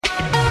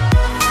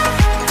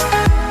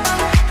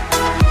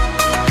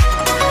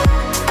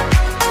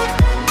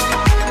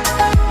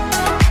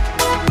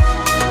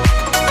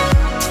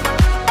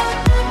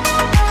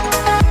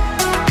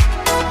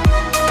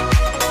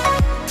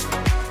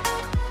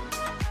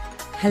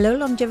Hello,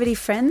 longevity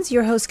friends.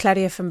 Your host,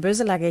 Claudia from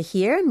Börselager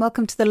here, and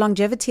welcome to the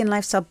Longevity and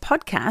Lifestyle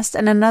Podcast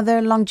and another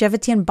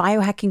longevity and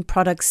biohacking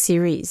products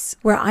series,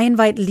 where I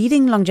invite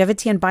leading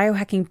longevity and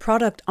biohacking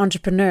product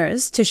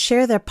entrepreneurs to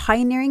share their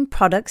pioneering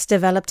products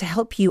developed to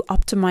help you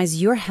optimize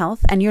your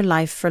health and your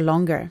life for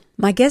longer.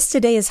 My guest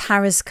today is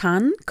Haris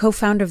Khan,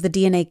 co-founder of the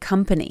DNA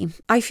Company.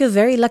 I feel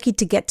very lucky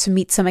to get to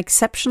meet some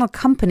exceptional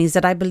companies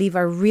that I believe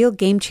are real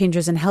game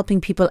changers in helping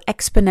people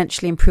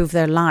exponentially improve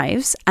their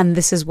lives, and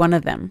this is one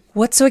of them.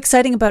 What's so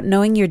exciting about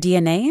knowing your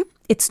DNA?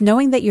 It's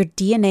knowing that your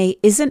DNA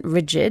isn't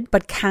rigid,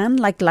 but can,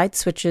 like light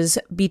switches,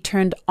 be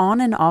turned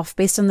on and off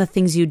based on the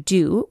things you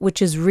do, which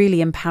is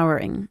really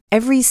empowering.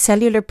 Every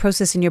cellular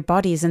process in your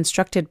body is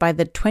instructed by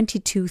the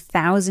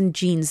 22,000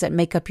 genes that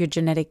make up your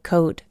genetic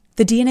code.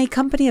 The DNA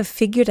Company have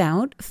figured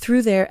out,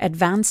 through their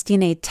advanced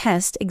DNA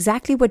test,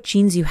 exactly what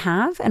genes you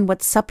have and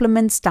what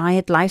supplements,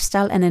 diet,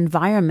 lifestyle, and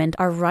environment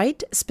are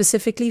right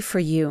specifically for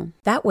you.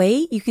 That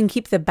way, you can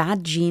keep the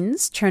bad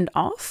genes turned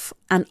off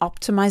and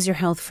optimize your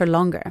health for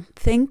longer.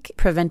 Think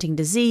preventing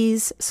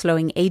disease,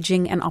 slowing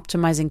aging, and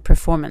optimizing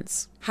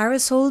performance.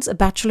 Haris holds a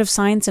Bachelor of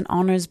Science in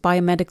Honours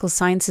Biomedical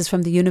Sciences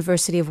from the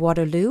University of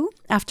Waterloo.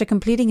 After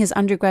completing his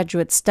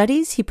undergraduate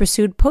studies, he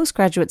pursued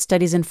postgraduate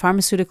studies in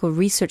pharmaceutical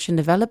research and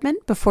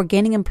development before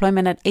gaining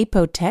employment at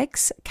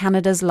Apotex,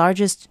 Canada's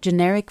largest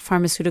generic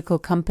pharmaceutical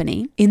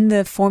company, in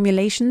the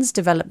Formulations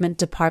Development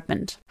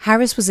Department.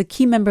 Haris was a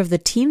key member of the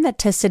team that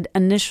tested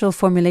initial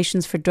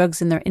formulations for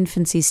drugs in their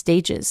infancy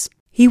stages.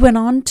 He went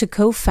on to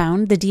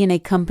co-found the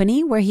DNA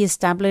Company, where he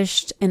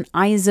established an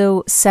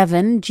ISO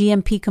 7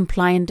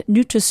 GMP-compliant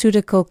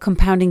nutraceutical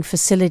compounding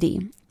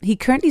facility. He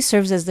currently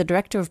serves as the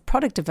Director of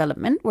Product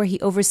Development, where he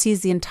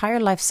oversees the entire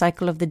life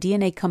cycle of the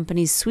DNA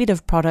Company's suite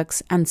of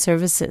products and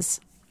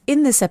services.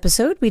 In this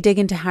episode, we dig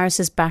into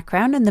Haris's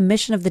background and the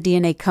mission of the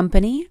DNA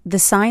Company, the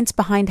science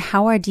behind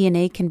how our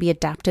DNA can be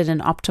adapted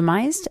and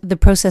optimized, the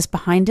process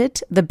behind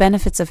it, the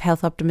benefits of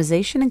health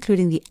optimization,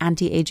 including the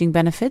anti-aging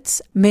benefits,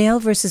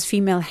 male versus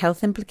female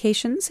health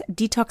implications,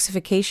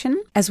 detoxification,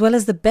 as well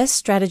as the best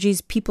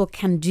strategies people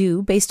can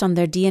do based on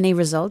their DNA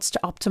results to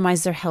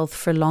optimize their health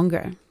for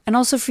longer. And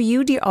also for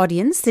you, dear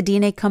audience, the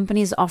DNA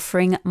Company is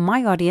offering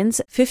my audience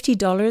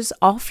 $50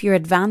 off your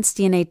advanced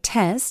DNA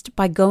test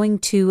by going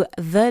to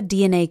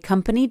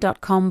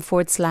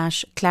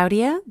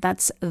thednacompany.com/Claudia.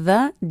 That's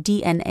the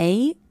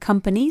DNA Company,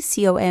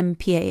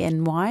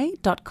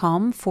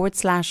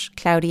 company.com/Claudia,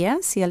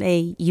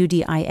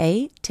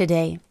 CLAUDIA,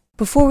 today.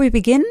 Before we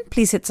begin,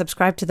 please hit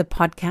subscribe to the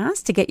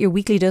podcast to get your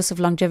weekly dose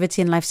of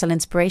longevity and lifestyle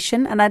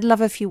inspiration, and I'd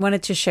love if you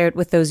wanted to share it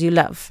with those you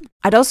love.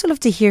 I'd also love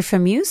to hear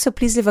from you, so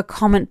please leave a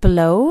comment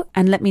below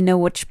and let me know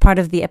which part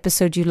of the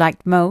episode you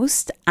liked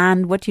most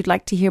and what you'd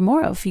like to hear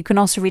more of. You can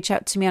also reach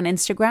out to me on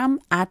Instagram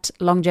at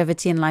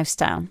Longevity and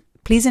Lifestyle.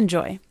 Please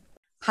enjoy.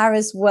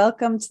 Haris,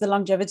 welcome to the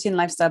Longevity and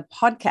Lifestyle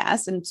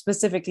podcast, and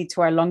specifically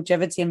to our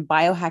Longevity and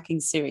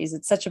Biohacking series.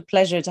 It's such a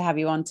pleasure to have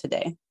you on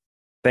today.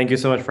 Thank you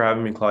so much for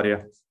having me,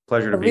 Claudia.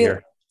 Pleasure to be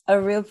here.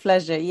 A real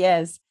pleasure,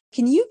 yes.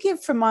 Can you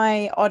give for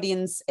my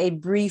audience a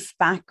brief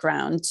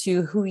background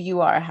to who you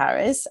are,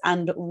 Haris,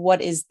 and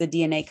what is the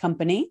DNA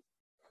Company?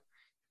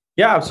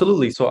 Yeah,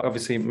 absolutely. So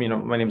obviously,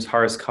 my name is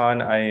Haris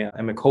Khan. I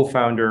am a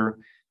co-founder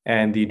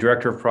and the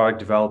Director of Product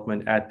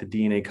Development at the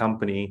DNA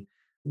Company.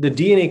 The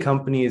DNA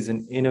Company is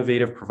an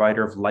innovative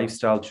provider of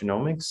lifestyle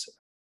genomics.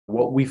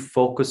 What we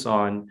focus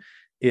on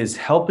is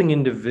helping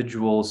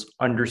individuals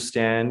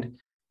understand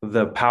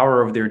the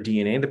power of their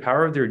DNA, the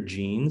power of their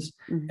genes,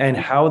 and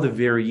how the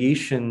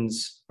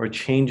variations or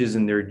changes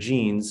in their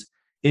genes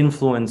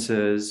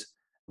influences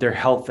their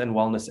health and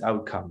wellness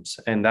outcomes.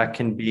 And that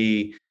can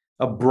be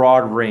a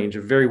broad range,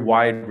 a very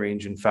wide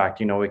range. In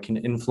fact, it can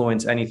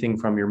influence anything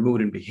from your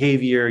mood and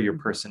behavior, your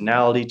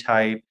personality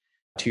type,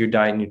 to your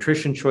diet and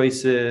nutrition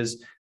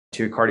choices,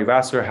 to your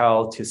cardiovascular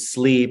health, to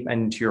sleep,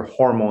 and to your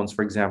hormones,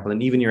 for example,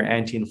 and even your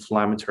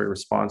anti-inflammatory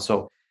response.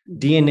 So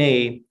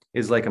DNA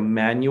is like a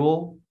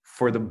manual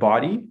for the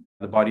body.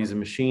 The body is a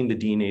machine, the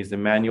DNA is the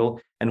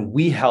manual, and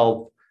we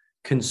help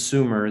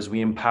consumers,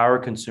 we empower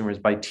consumers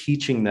by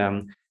teaching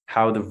them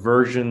how the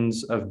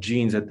versions of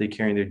genes that they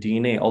carry in their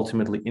DNA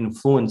ultimately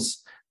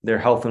influence their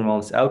health and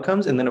wellness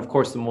outcomes. And then, of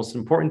course, the most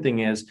important thing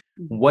is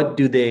what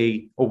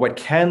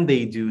can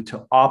they do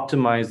to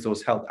optimize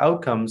those health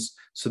outcomes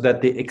so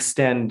that they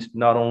extend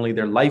not only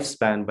their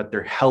lifespan, but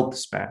their health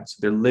span. So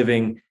they're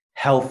living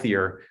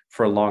healthier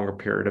for a longer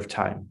period of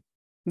time.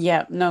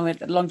 Yeah, no,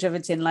 with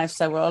longevity and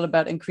lifestyle, we're all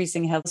about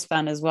increasing health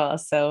span as well.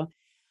 So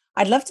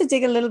I'd love to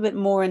dig a little bit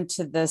more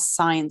into the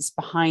science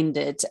behind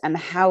it and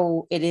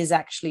how it is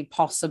actually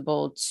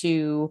possible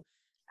to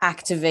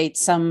activate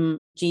some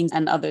genes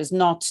and others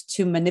not,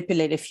 to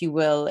manipulate, if you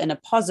will, in a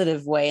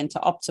positive way and to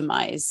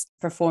optimize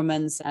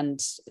performance and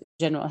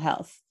general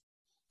health.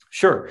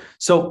 Sure.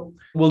 So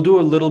we'll do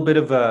a little bit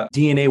of a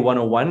DNA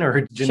 101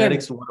 or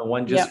genetics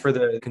 101 just for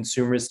the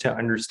consumers to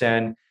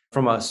understand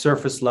from a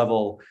surface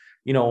level.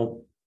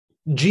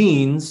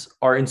 Genes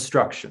are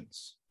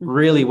instructions.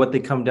 Really, what they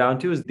come down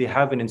to is they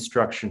have an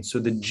instruction. So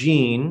the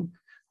gene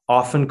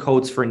often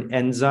codes for an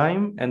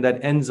enzyme, and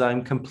that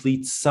enzyme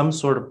completes some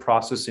sort of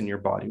process in your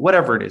body,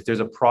 whatever it is.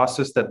 There's a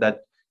process that that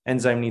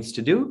enzyme needs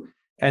to do,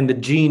 and the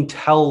gene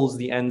tells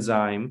the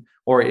enzyme,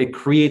 or it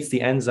creates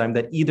the enzyme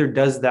that either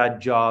does that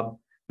job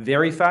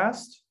very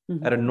fast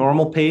at a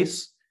normal pace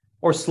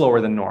or slower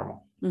than normal.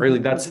 Really,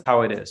 that's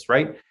how it is,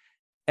 right?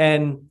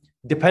 And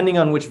depending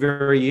on which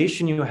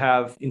variation you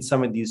have in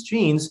some of these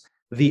genes,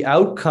 the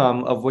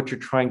outcome of what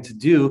you're trying to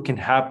do can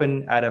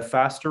happen at a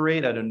faster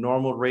rate, at a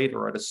normal rate,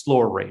 or at a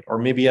slower rate, or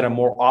maybe at a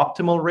more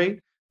optimal rate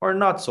or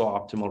not so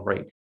optimal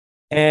rate.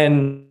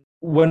 And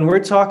when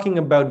we're talking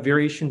about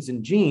variations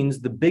in genes,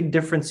 the big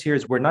difference here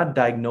is we're not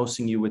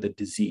diagnosing you with a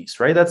disease,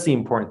 right? That's the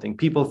important thing.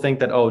 People think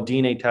that, oh,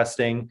 DNA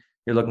testing,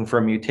 you're looking for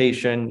a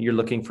mutation, you're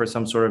looking for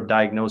some sort of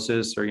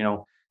diagnosis or,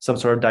 some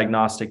sort of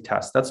diagnostic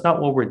test. That's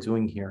not what we're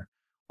doing here.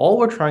 All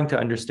we're trying to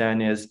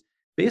understand is,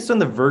 based on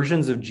the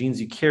versions of genes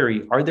you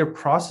carry, are there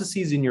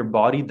processes in your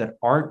body that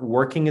aren't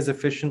working as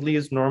efficiently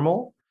as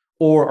normal,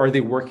 or are they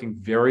working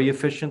very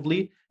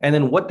efficiently? And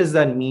then what does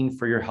that mean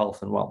for your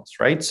health and wellness,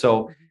 right?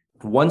 So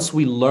once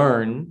we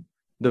learn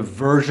the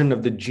version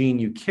of the gene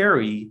you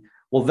carry,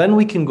 well, then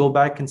we can go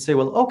back and say,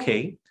 well,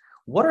 okay,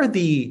 what are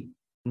the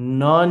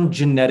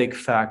non-genetic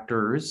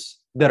factors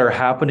that are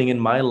happening in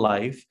my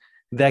life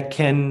that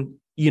can,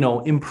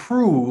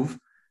 improve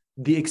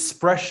the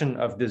expression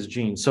of this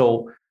gene?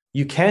 So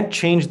you can't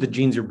change the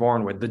genes you're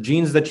born with. The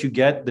genes that you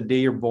get the day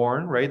you're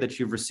born, right, that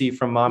you've received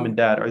from mom and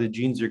dad, are the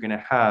genes you're going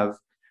to have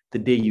the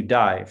day you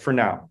die. For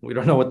now, we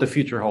don't know what the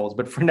future holds,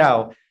 but for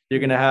now, you're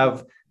going to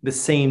have the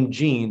same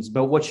genes.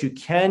 But what you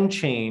can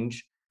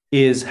change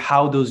is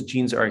how those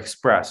genes are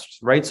expressed,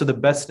 right? So the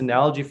best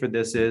analogy for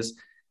this is,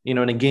 in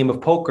a game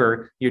of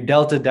poker, you're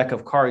dealt a deck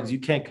of cards. You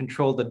can't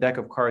control the deck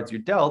of cards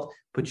you're dealt,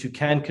 but you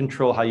can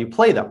control how you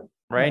play them,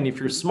 right? And if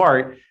you're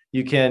smart,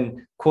 you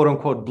can, quote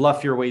unquote,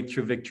 bluff your way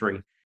through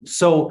victory.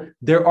 So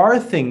there are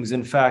things,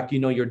 in fact,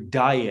 your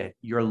diet,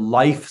 your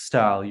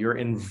lifestyle, your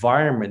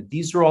environment,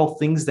 these are all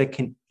things that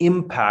can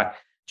impact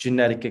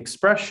genetic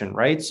expression,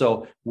 right?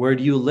 So where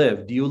do you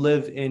live? Do you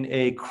live in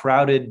a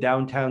crowded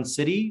downtown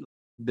city,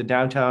 the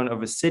downtown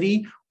of a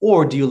city,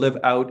 or do you live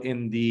out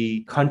in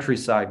the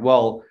countryside?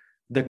 Well,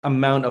 the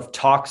amount of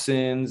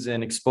toxins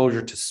and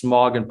exposure to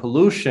smog and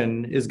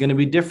pollution is going to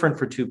be different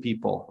for two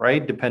people,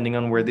 right? Depending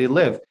on where they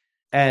live.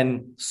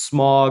 And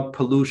smog,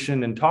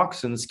 pollution, and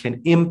toxins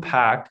can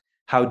impact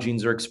how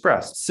genes are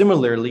expressed.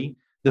 Similarly,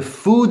 the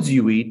foods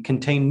you eat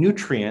contain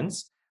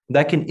nutrients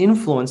that can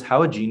influence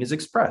how a gene is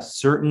expressed.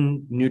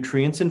 Certain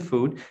nutrients in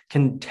food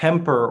can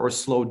temper or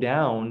slow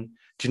down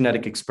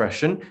genetic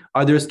expression.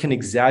 Others can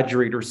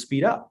exaggerate or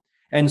speed up.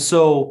 And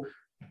so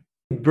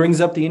it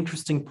brings up the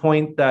interesting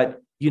point that,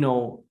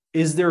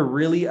 is there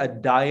really a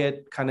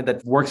diet kind of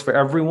that works for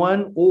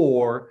everyone,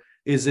 or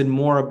is it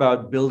more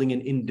about building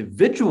an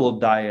individual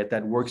diet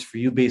that works for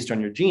you based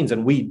on your genes?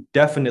 And we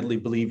definitely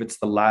believe it's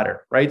the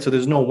latter, right? So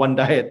there's no one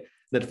diet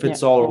that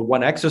fits all, or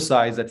one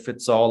exercise that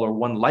fits all, or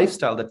one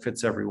lifestyle that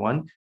fits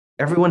everyone.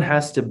 Everyone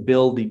has to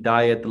build the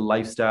diet, the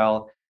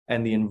lifestyle,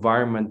 and the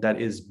environment that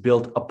is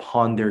built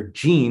upon their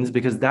genes,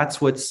 because that's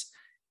what's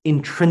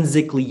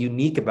intrinsically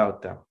unique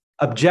about them.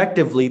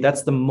 Objectively,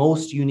 that's the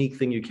most unique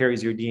thing you carry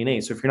is your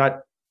DNA. So if you're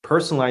not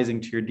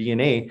personalizing to your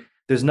DNA,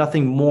 there's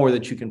nothing more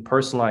that you can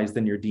personalize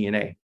than your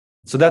DNA.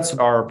 So that's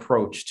our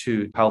approach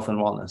to health and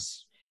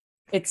wellness.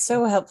 It's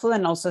so helpful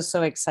and also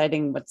so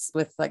exciting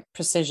with like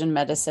precision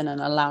medicine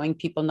and allowing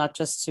people not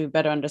just to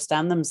better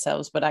understand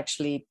themselves, but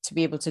actually to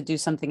be able to do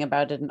something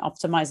about it and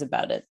optimize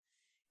about it.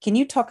 Can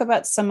you talk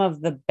about some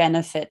of the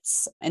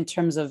benefits in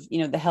terms of,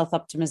 the health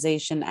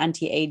optimization,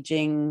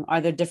 anti-aging? Are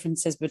there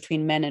differences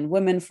between men and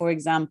women, for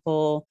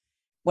example?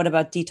 What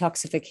about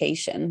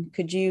detoxification?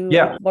 Could you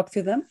walk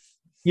through them?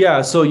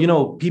 Yeah.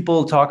 So,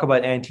 people talk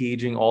about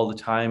anti-aging all the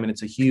time, and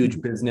it's a huge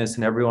business,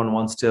 and everyone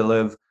wants to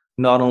live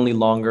not only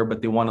longer,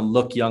 but they want to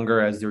look younger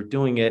as they're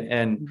doing it.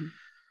 And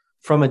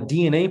from a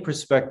DNA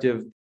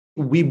perspective,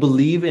 we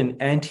believe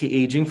in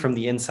anti-aging from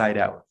the inside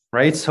out,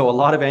 right? So a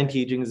lot of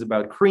anti-aging is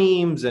about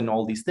creams and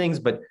all these things.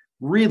 But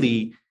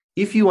really,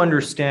 if you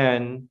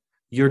understand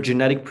your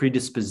genetic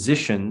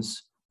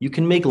predispositions, you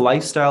can make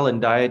lifestyle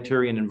and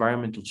dietary and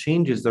environmental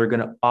changes that are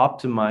going to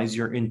optimize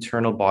your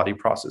internal body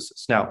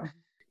processes. Now,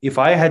 if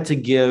I had to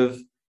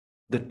give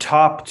the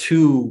top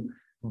 2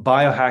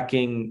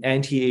 biohacking,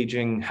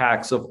 anti-aging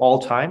hacks of all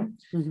time,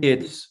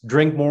 it's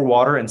drink more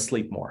water and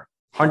sleep more.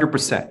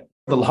 100%.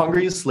 The longer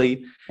you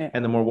sleep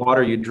and the more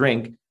water you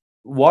drink,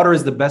 water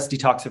is the best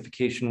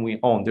detoxification we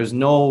own. There's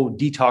no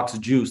detox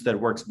juice that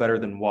works better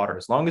than water.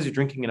 As long as you're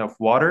drinking enough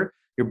water,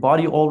 your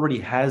body already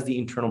has the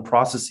internal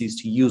processes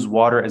to use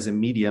water as a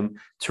medium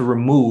to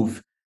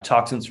remove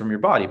toxins from your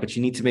body, but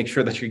you need to make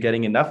sure that you're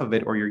getting enough of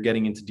it, or you're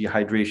getting into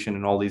dehydration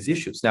and all these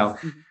issues. Now,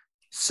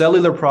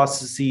 cellular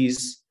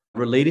processes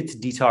related to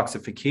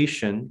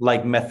detoxification,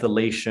 like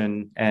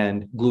methylation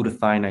and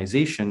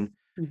glutathionization,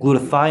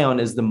 glutathione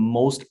is the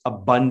most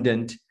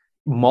abundant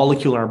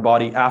molecule in our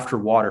body after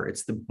water.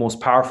 It's the most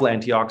powerful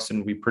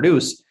antioxidant we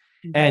produce.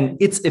 And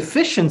its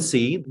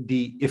efficiency,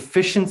 the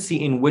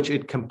efficiency in which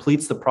it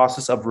completes the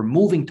process of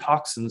removing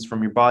toxins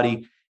from your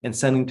body and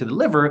sending to the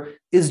liver,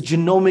 is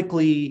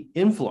genomically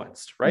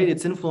influenced, right?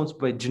 It's influenced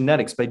by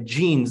genetics, by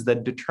genes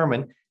that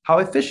determine how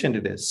efficient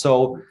it is.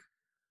 So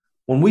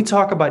when we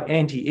talk about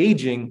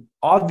anti-aging,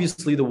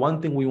 obviously the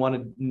one thing we want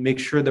to make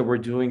sure that we're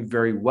doing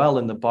very well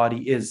in the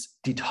body is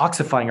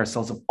detoxifying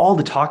ourselves of all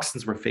the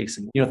toxins we're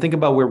facing. Think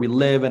about where we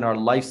live and our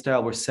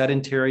lifestyle. We're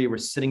sedentary, we're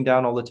sitting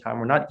down all the time,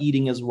 we're not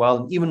eating as well.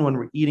 And even when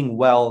we're eating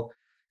well,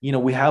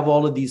 we have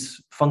all of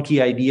these funky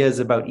ideas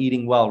about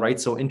eating well, right?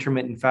 So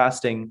intermittent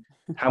fasting,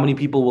 how many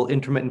people will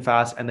intermittent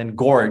fast and then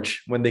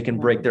gorge when they can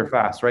break their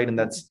fast, right? And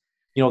that's,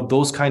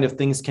 those kind of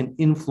things can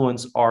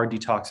influence our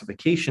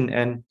detoxification.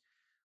 And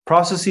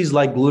processes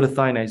like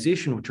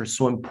glutathionization, which are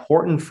so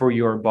important for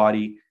your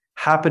body,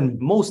 happen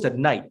most at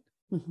night,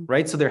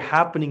 right? So they're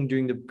happening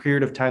during the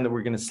period of time that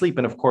we're going to sleep.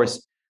 And of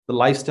course, the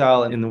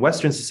lifestyle in the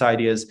Western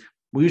society is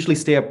we usually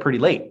stay up pretty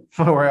late.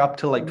 We're up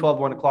till like 12,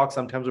 1 o'clock.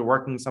 Sometimes we're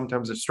working,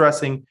 sometimes we're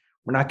stressing.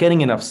 We're not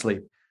getting enough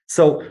sleep.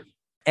 So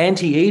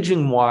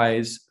anti-aging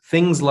wise,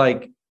 things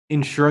like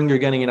ensuring you're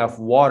getting enough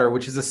water,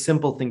 which is a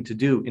simple thing to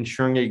do,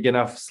 ensuring you get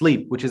enough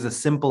sleep, which is a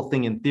simple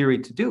thing in theory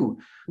to do.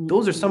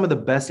 Those are some of the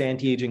best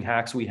anti-aging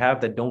hacks we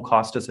have that don't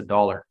cost us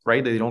 $1,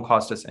 right? They don't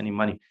cost us any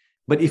money.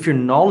 But if you're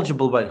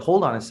knowledgeable about,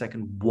 hold on a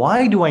second,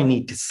 why do I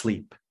need to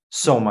sleep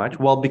so much?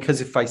 Well,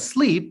 because if I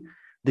sleep,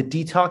 the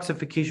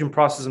detoxification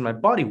process in my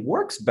body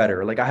works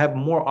better. Like I have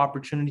more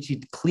opportunity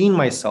to clean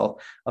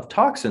myself of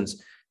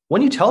toxins.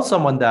 When you tell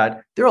someone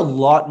that, they're a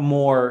lot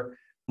more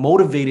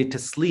motivated to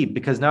sleep,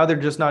 because now they're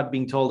just not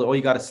being told, oh,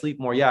 you got to sleep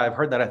more. Yeah, I've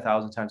heard that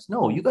 1,000 times.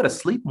 No, you got to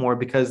sleep more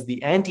because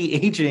the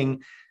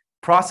anti-aging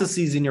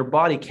processes in your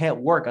body can't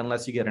work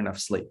unless you get enough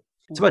sleep.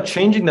 It's about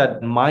changing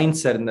that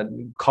mindset and that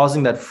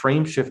causing that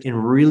frame shift in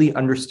really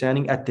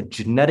understanding at the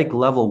genetic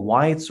level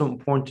why it's so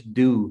important to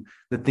do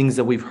the things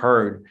that we've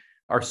heard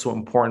are so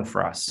important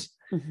for us.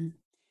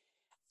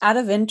 Out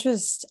of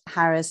interest,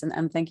 Harris,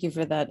 and thank you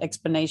for that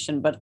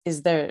explanation, but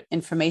is there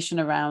information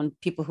around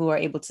people who are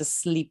able to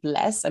sleep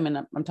less? I mean,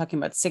 I'm talking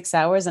about 6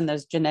 hours, and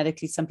there's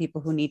genetically some people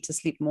who need to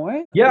sleep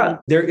more. Yeah,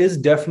 there is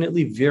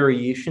definitely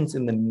variations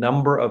in the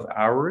number of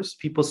hours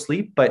people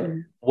sleep, but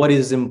what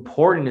is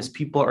important is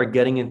people are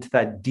getting into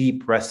that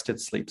deep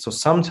rested sleep. So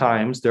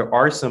sometimes there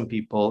are some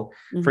people,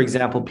 for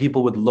example,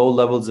 people with low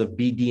levels of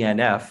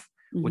BDNF,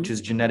 which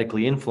is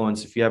genetically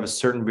influenced. If you have a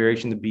certain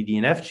variation of the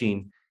BDNF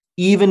gene,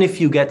 even if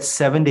you get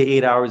 7 to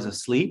 8 hours of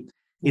sleep,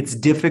 it's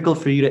difficult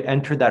for you to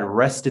enter that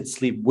rested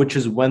sleep, which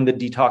is when the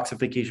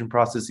detoxification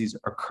processes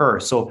occur.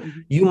 So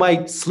you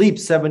might sleep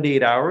 7 to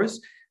 8 hours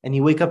and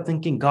you wake up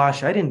thinking,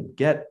 gosh, I didn't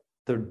get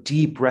the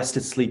deep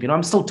rested sleep.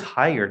 I'm still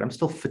tired. I'm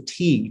still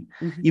fatigued,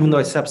 even though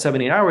I slept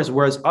 7, 8 hours.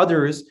 Whereas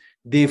others,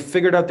 they've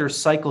figured out their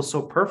cycle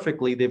so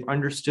perfectly. They've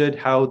understood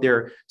how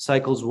their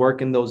cycles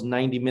work in those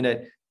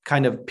 90-minute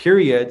kind of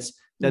periods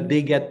that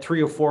they get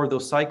 3 or 4 of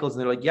those cycles. And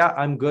they're like, yeah,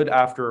 I'm good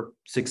after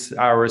 6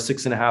 hours,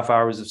 6.5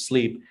 hours of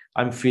sleep.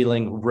 I'm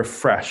feeling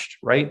refreshed,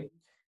 right?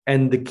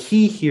 And the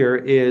key here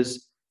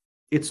is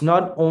it's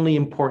not only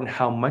important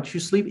how much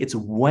you sleep, it's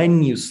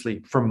when you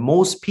sleep. For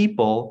most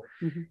people,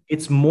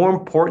 it's more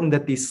important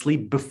that they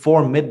sleep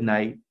before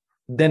midnight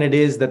than it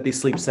is that they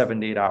sleep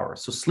 7 to 8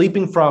 hours. So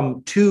sleeping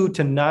from 2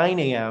 to 9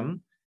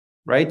 a.m.,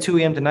 right? 2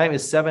 a.m. to 9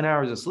 is 7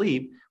 hours of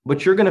sleep,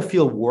 but you're going to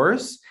feel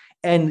worse.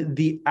 And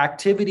the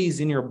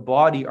activities in your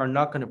body are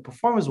not going to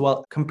perform as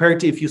well compared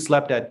to if you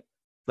slept at,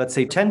 let's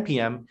say, 10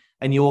 p.m.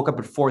 and you woke up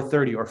at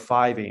 4:30 or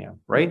 5 a.m.,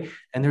 right?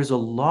 And there's a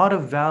lot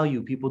of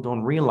value, people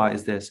don't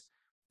realize this,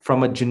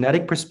 from a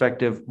genetic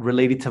perspective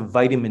related to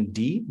vitamin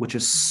D, which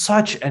is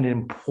such an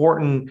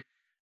important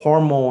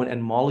hormone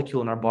and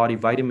molecule in our body.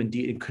 Vitamin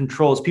D, it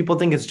controls, people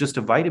think it's just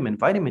a vitamin.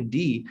 Vitamin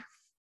D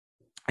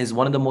is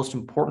one of the most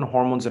important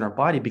hormones in our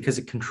body because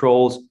it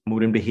controls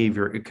mood and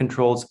behavior. It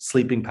controls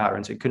sleeping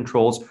patterns. It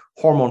controls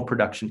hormone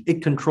production.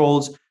 It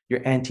controls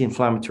your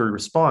anti-inflammatory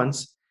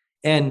response.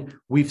 And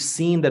we've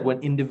seen that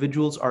when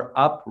individuals are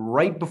up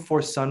right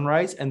before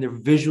sunrise and they're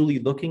visually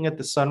looking at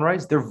the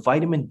sunrise, their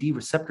vitamin D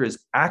receptor is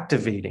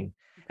activating.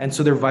 And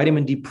so their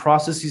vitamin D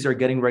processes are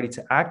getting ready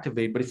to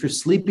activate. But if you're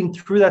sleeping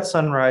through that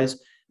sunrise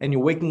and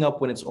you're waking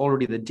up when it's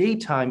already the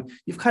daytime,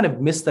 you've kind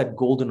of missed that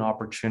golden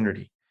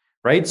opportunity,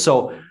 right?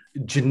 So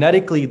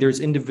genetically,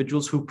 there's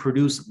individuals who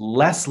produce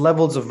less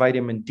levels of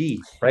vitamin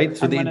D, right?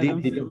 So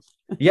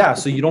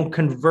so you don't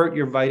convert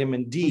your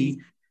vitamin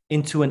D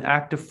into an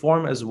active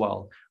form as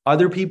well.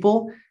 Other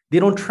people, they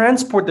don't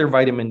transport their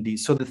vitamin D.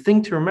 So the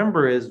thing to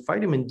remember is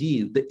vitamin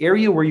D, the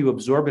area where you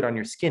absorb it on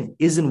your skin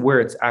isn't where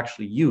it's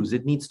actually used.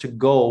 It needs to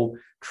go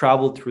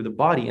travel through the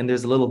body. And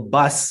there's a little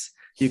bus,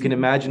 you can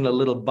imagine a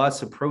little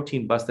bus, a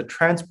protein bus that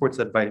transports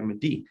that vitamin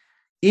D.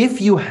 If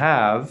you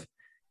have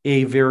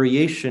a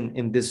variation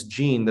in this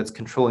gene that's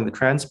controlling the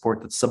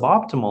transport that's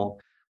suboptimal,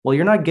 well,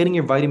 you're not getting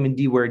your vitamin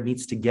D where it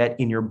needs to get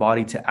in your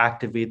body to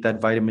activate that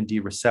vitamin D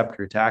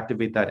receptor, to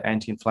activate that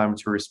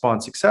anti-inflammatory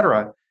response, et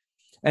cetera.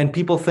 And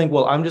people think,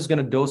 well, I'm just going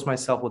to dose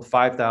myself with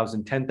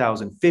 5,000,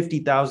 10,000,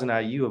 50,000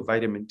 IU of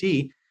vitamin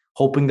D.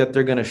 hoping that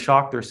they're going to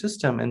shock their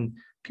system. And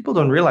people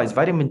don't realize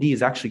vitamin D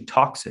is actually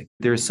toxic.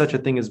 There is such a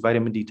thing as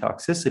vitamin D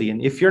toxicity.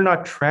 And if you're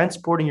not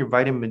transporting your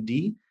vitamin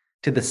D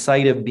to the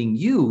site of being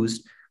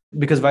used,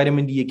 because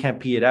vitamin D, you can't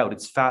pee it out.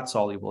 It's fat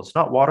soluble. It's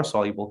not water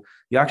soluble.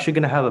 You're actually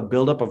going to have a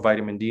buildup of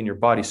vitamin D in your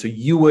body. So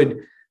you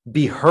would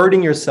be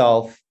hurting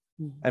yourself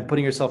and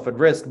putting yourself at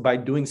risk by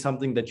doing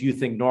something that you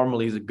think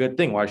normally is a good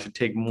thing. Well, I should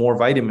take more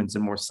vitamins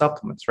and more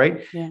supplements,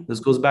 right? Yeah. This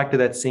goes back to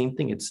that same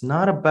thing. It's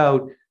not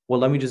about, well,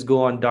 let me just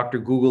go on Dr.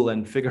 Google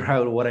and figure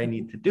out what I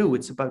need to do.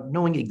 It's about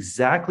knowing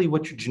exactly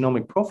what your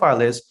genomic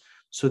profile is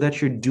so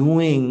that you're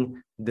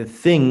doing the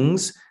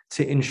things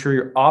to ensure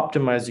you're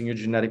optimizing your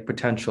genetic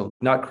potential,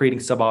 not creating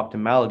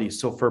suboptimality.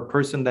 So for a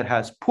person that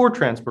has poor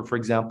transport, for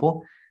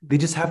example, they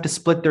just have to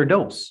split their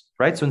dose,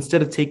 right? So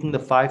instead of taking the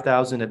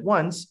 5,000 at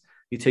once,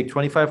 you take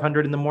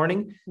 2,500 in the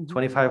morning,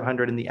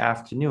 2,500 in the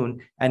afternoon,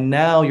 and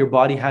now your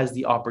body has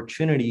the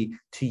opportunity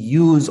to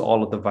use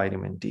all of the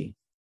vitamin D.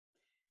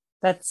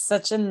 That's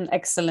such an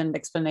excellent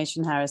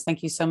explanation, Harris.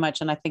 Thank you so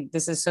much. And I think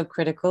this is so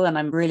critical. And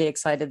I'm really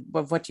excited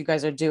of what you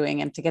guys are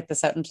doing and to get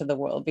this out into the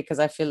world, because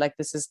I feel like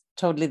this is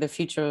totally the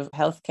future of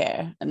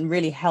healthcare and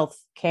really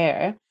health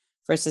care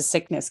versus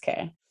sickness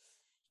care.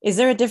 Is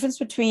there a difference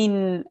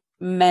between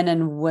men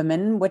and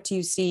women? What do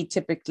you see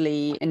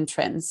typically in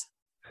trends?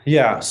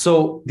 Yeah.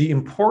 So the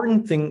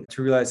important thing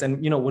to realize,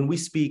 and when we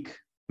speak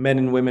men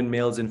and women,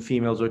 males and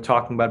females, we're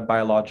talking about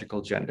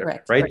biological gender,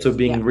 Correct. right? So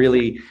being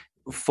really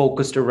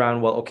focused around,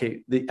 well,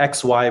 okay, the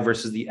XY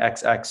versus the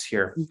XX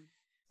here.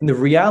 And the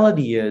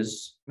reality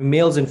is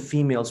males and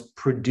females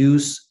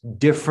produce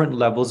different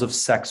levels of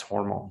sex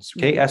hormones,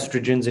 okay,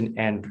 estrogens and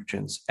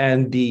androgens.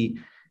 And the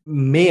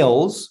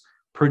males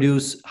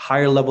produce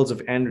higher levels of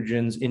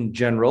androgens in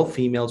general.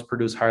 Females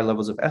produce higher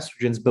levels of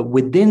estrogens, but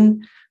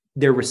within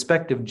their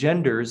respective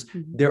genders,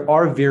 there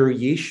are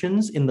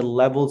variations in the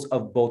levels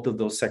of both of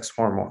those sex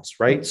hormones,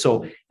 right?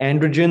 So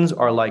androgens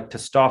are like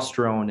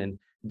testosterone and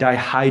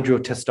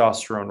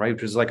dihydrotestosterone, right?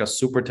 Which is like a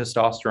super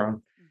testosterone.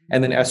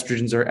 And then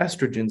estrogens are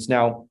estrogens.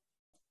 Now,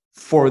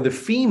 for the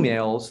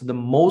females, the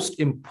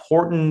most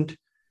important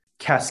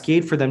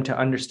cascade for them to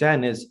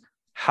understand is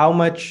how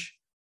much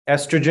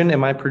estrogen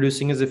am I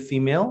producing as a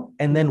female?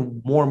 And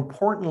then more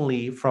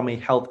importantly, from a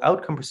health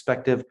outcome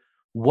perspective,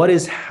 what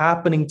is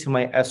happening to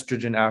my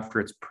estrogen after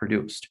it's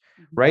produced,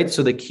 right?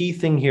 So the key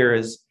thing here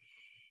is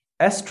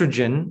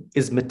estrogen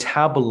is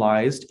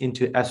metabolized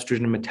into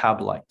estrogen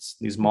metabolites,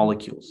 these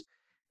molecules.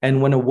 And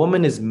when a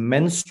woman is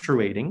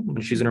menstruating,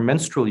 when she's in her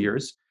menstrual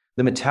years,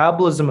 the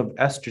metabolism of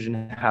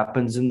estrogen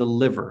happens in the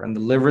liver. And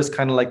the liver is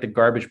kind of like the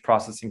garbage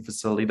processing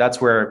facility.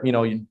 That's where,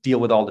 you deal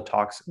with all the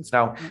toxins.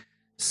 Now,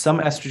 some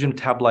estrogen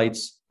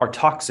metabolites are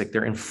toxic.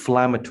 They're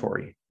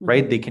inflammatory,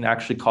 right? They can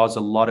actually cause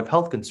a lot of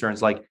health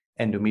concerns like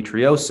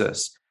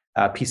endometriosis,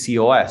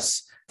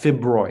 PCOS,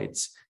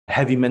 fibroids,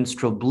 heavy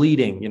menstrual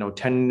bleeding,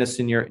 tenderness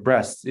in your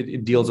breasts.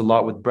 It deals a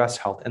lot with breast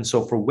health. And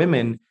so for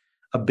women,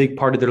 a big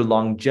part of their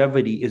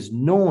longevity is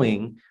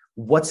knowing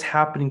what's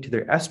happening to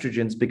their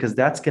estrogens, because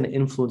that's going to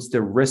influence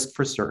their risk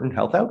for certain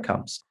health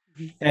outcomes.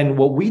 And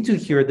what we do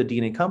here at the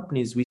DNA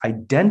company is we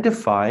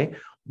identify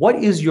what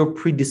is your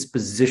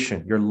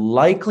predisposition, your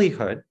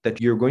likelihood that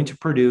you're going to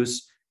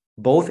produce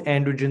both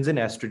androgens and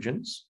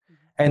estrogens.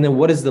 And then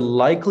what is the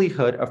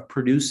likelihood of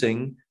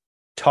producing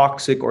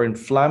toxic or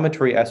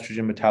inflammatory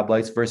estrogen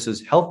metabolites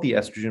versus healthy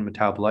estrogen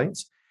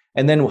metabolites?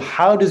 And then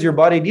how does your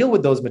body deal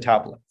with those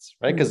metabolites,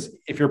 right? Because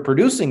if you're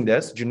producing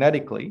this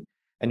genetically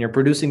and you're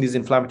producing these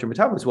inflammatory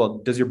metabolites, well,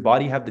 does your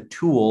body have the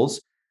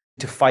tools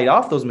to fight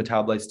off those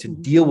metabolites, to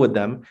deal with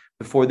them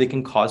before they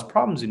can cause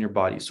problems in your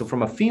body? So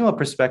from a female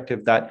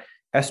perspective, that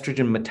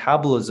estrogen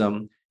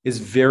metabolism is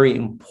very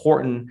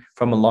important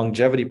from a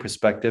longevity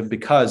perspective,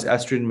 because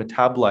estrogen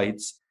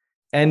metabolites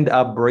end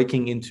up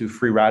breaking into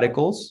free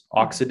radicals,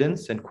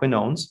 oxidants, and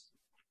quinones.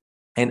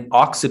 And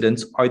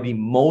oxidants are the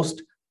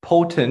most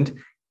potent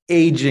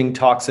aging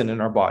toxin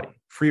in our body.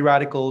 Free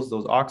radicals,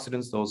 those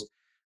oxidants, those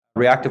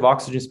reactive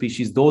oxygen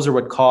species, those are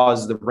what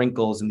cause the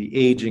wrinkles and the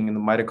aging and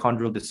the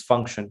mitochondrial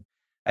dysfunction.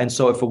 And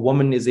so if a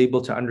woman is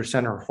able to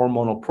understand her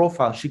hormonal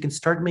profile, she can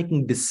start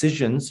making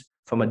decisions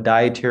from a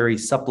dietary,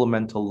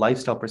 supplemental,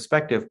 lifestyle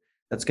perspective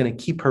that's going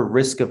to keep her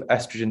risk of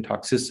estrogen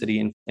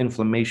toxicity and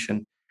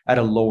inflammation at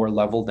a lower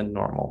level than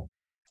normal.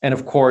 And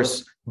of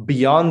course,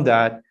 beyond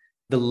that,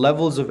 the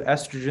levels of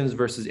estrogens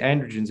versus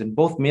androgens in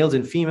both males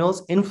and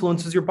females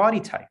influences your body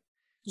type.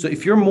 So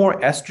if you're more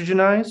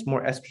estrogenized,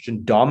 more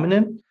estrogen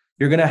dominant,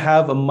 you're going to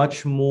have a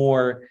much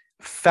more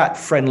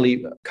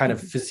fat-friendly kind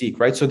of physique,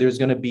 right? So there's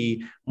going to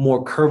be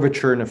more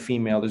curvature in a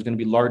female. There's going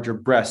to be larger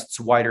breasts,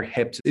 wider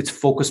hips. It's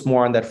focused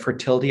more on that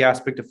fertility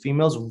aspect of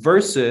females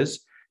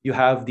versus you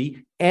have the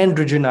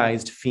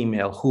androgenized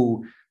female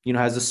who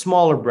has a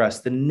smaller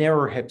breast, the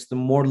narrower hips, the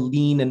more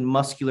lean and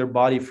muscular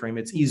body frame.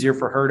 It's easier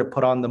for her to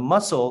put on the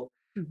muscle,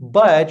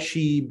 but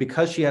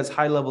because she has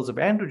high levels of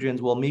androgens,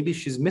 well, maybe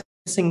she's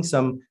missing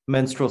some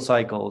menstrual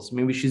cycles.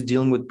 Maybe she's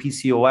dealing with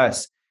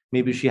PCOS.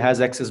 Maybe she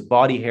has excess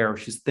body hair. Or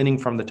she's thinning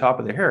from the top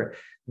of the hair.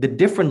 The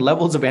different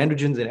levels of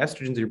androgens and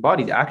estrogens in your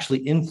body actually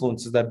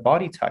influences that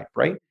body type,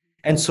 right?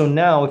 And so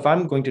now if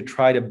I'm going to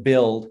try to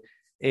build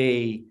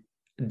a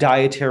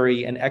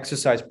dietary and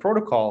exercise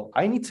protocol,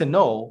 I need to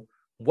know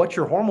what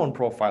your hormone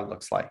profile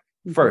looks like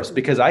first,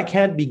 because I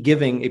can't be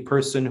giving a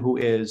person who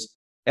is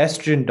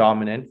estrogen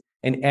dominant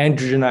an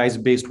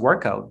androgenized based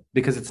workout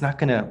because it's not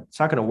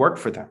gonna work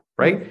for them,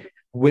 right?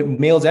 With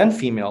males and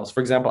females. For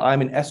example,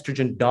 I'm an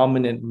estrogen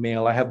dominant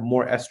male. I have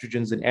more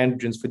estrogens than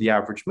androgens for the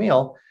average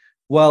male.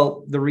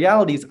 Well, the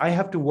reality is I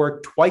have to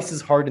work twice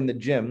as hard in the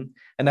gym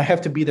and I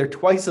have to be there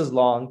twice as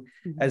long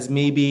as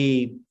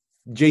maybe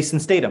Jason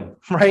Statham,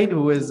 right?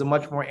 Who is a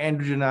much more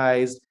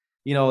androgenized,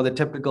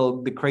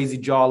 the crazy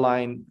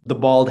jawline, the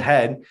bald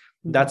head.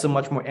 That's a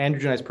much more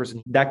androgenized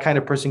person. That kind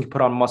of person can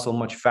put on muscle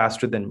much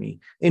faster than me.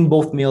 In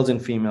both males and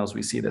females,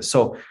 we see this.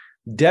 So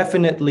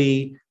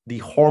definitely the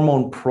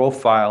hormone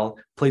profile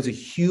plays a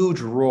huge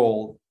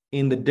role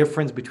in the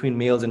difference between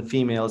males and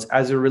females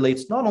as it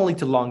relates not only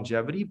to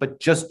longevity, but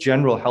just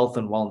general health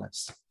and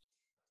wellness.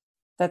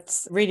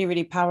 That's really,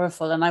 really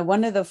powerful. And I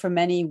wonder though, for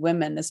many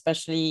women,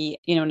 especially,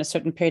 in a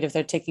certain period, if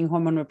they're taking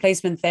hormone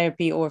replacement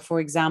therapy, or for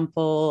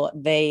example,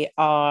 they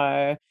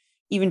are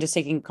even just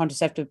taking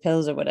contraceptive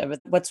pills or whatever,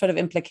 what sort of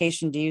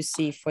implication do you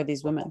see for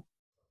these women?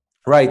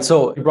 Right.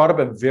 So you brought up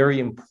a very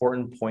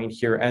important point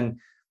here. And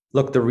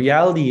look, the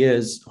reality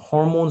is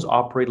hormones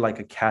operate like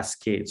a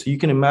cascade. So you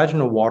can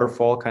imagine a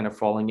waterfall kind of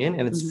falling in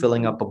and it's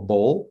filling up a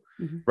bowl,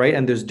 right?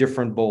 And there's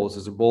different bowls.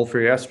 There's a bowl for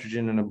your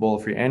estrogen and a bowl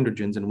for your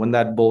androgens. And when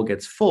that bowl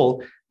gets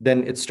full,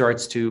 then it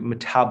starts to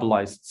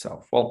metabolize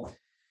itself. Well,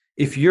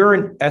 if you're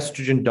an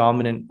estrogen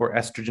dominant or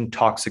estrogen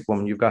toxic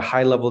woman, you've got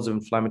high levels of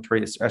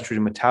inflammatory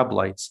estrogen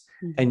metabolites,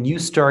 and you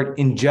start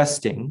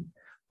ingesting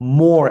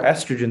more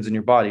estrogens in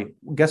your body,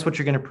 guess what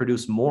you're going to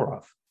produce more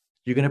of?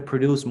 You're going to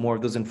produce more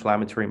of those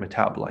inflammatory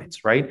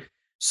metabolites, right?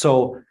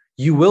 So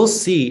you will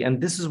see, and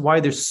this is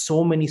why there's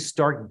so many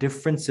stark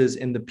differences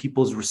in the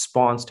people's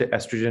response to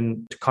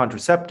estrogen, to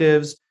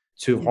contraceptives,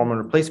 to hormone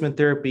replacement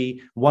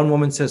therapy. One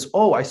woman says,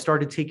 oh, I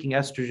started taking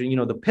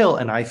estrogen, the pill,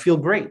 and I feel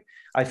great.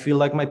 I feel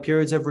like my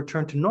periods have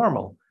returned to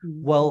normal.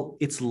 Well,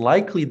 it's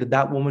likely that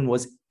that woman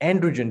was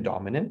androgen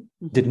dominant,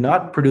 did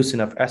not produce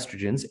enough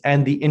estrogens,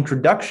 and the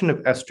introduction of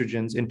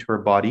estrogens into her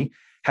body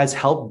has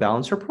helped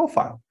balance her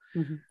profile.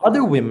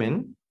 Other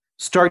women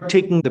start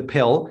taking the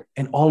pill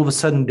and all of a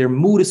sudden their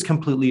mood is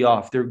completely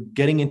off. They're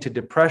getting into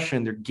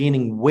depression, they're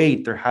gaining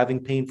weight, they're having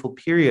painful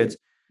periods.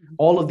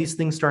 All of these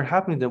things start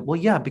happening to them. Well,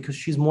 yeah, because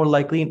she's more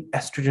likely an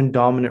estrogen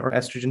dominant or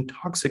estrogen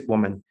toxic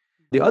woman.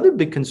 The other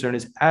big concern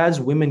is as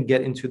women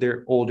get into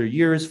their older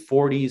years,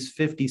 40s,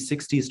 50s,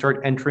 60s, start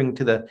entering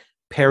to the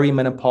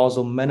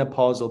perimenopausal,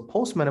 menopausal,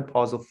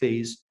 postmenopausal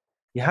phase,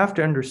 you have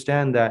to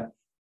understand that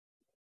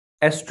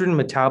estrogen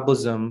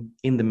metabolism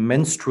in the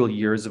menstrual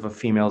years of a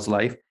female's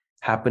life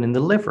happen in the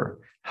liver.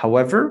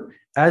 However,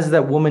 as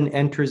that woman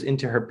enters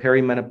into her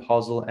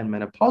perimenopausal and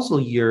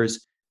menopausal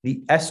years,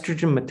 the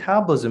estrogen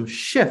metabolism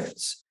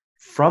shifts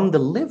from the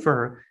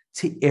liver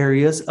to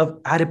areas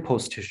of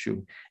adipose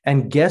tissue.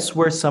 And guess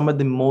where some of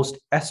the most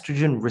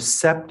estrogen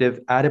receptive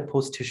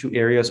adipose tissue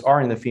areas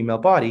are in the female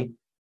body?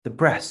 The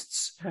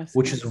breasts,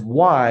 which is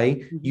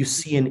why you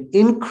see an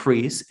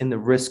increase in the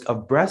risk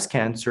of breast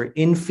cancer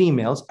in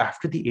females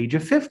after the age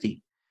of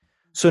 50.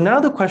 So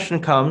now the question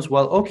comes,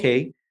 well,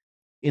 okay,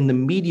 in the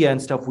media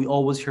and stuff, we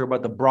always hear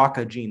about the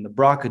BRCA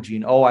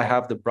gene. Oh, I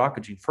have the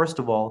BRCA gene. First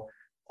of all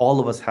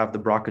of us have the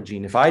BRCA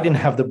gene. If I didn't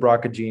have the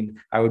BRCA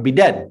gene, I would be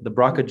dead. The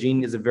BRCA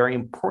gene is a very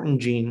important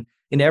gene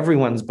in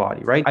everyone's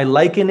body, right? I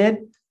liken it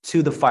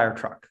to the fire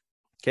truck.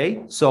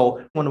 Okay.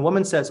 So when a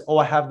woman says, oh,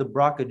 I have the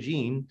BRCA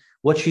gene,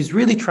 what she's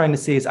really trying to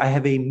say is I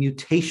have a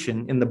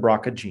mutation in the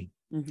BRCA gene,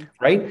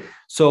 right?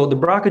 So the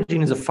BRCA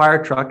gene is a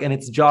fire truck and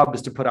its job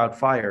is to put out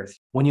fires.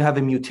 When you have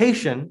a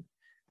mutation,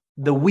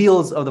 the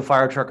wheels of the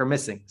fire truck are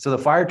missing. So the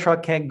fire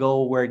truck can't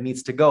go where it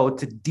needs to go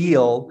to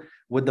deal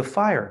with the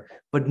fire.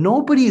 But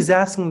nobody is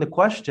asking the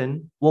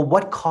question, well,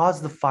 what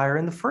caused the fire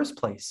in the first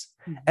place?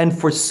 And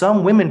for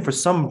some women, for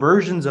some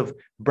versions of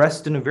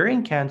breast and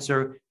ovarian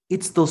cancer,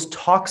 it's those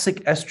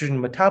toxic estrogen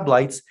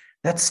metabolites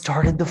that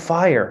started the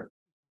fire.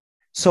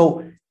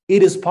 So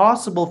it is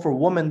possible for a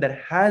woman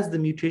that has the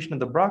mutation of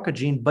the BRCA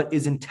gene, but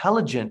is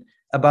intelligent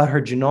about her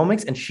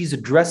genomics and she's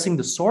addressing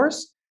the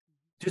source,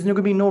 there's going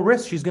to be no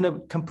risk. She's going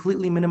to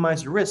completely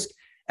minimize the risk.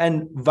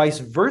 And vice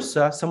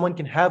versa, someone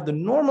can have the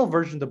normal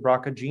version of the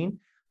BRCA gene,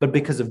 but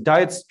because of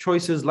diet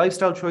choices,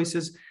 lifestyle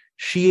choices,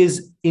 she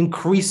is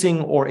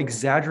increasing or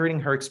exaggerating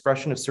her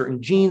expression of certain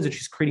genes and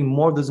she's creating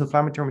more of those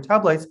inflammatory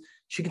metabolites.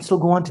 She can still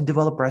go on to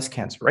develop breast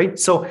cancer, right?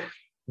 So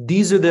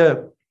these are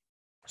the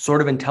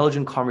sort of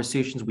intelligent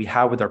conversations we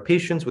have with our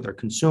patients, with our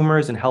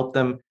consumers, and help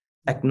them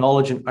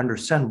acknowledge and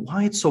understand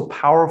why it's so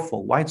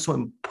powerful, why it's so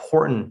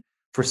important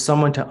for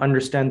someone to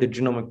understand their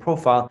genomic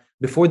profile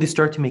before they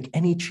start to make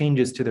any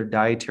changes to their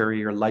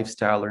dietary or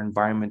lifestyle or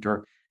environment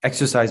or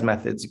exercise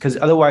methods. Because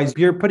otherwise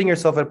you're putting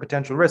yourself at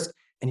potential risk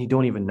and you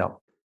don't even know.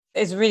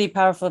 It's really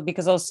powerful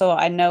because also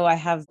I know I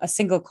have a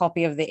single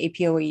copy of the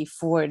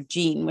APOE4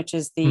 gene, which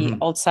is the Mhm.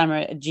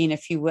 Alzheimer gene,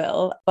 if you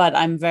will. But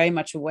I'm very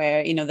much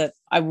aware, that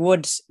I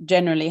would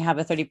generally have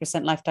a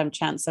 30% lifetime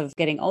chance of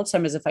getting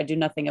Alzheimer's if I do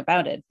nothing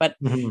about it. But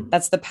Mhm.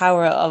 that's the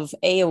power of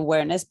A,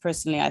 awareness,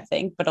 personally, I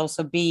think, but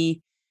also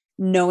B,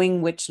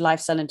 knowing which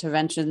lifestyle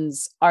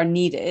interventions are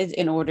needed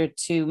in order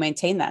to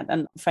maintain that.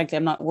 And frankly,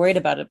 I'm not worried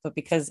about it, but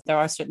because there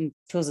are certain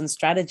tools and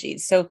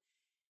strategies. So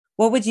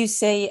what would you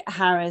say,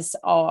 Harris,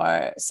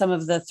 are some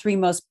of the three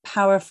most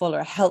powerful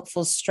or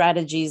helpful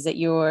strategies that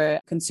your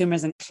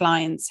consumers and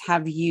clients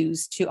have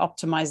used to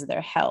optimize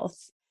their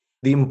health?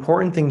 The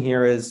important thing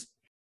here is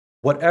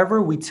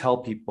whatever we tell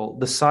people,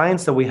 the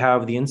science that we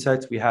have, the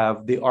insights we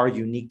have, they are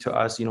unique to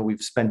us.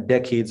 We've spent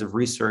decades of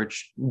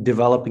research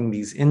developing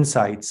these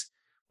insights,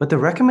 but the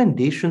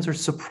recommendations are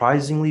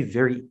surprisingly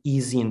very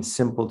easy and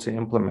simple to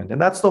implement. And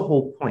that's the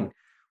whole point.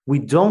 We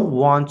don't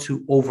want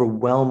to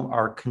overwhelm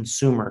our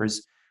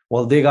consumers.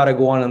 Well, they got to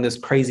go on this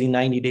crazy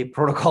 90-day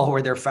protocol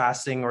where they're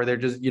fasting or they're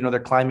just, they're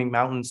climbing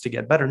mountains to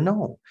get better.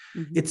 No,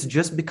 it's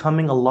just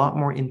becoming a lot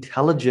more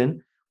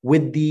intelligent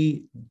with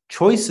the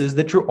choices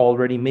that you're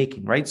already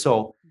making, right?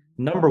 So,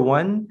 number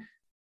one,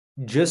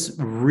 just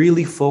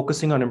really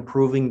focusing on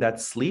improving that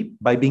sleep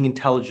by being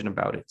intelligent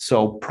about it.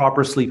 So,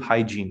 proper sleep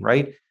hygiene,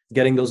 right?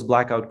 Getting those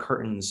blackout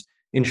curtains,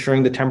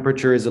 ensuring the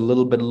temperature is a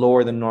little bit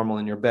lower than normal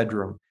in your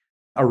bedroom.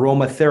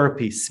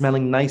 Aromatherapy,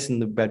 smelling nice in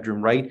the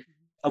bedroom, right?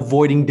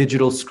 Avoiding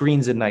digital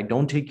screens at night.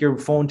 Don't take your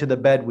phone to the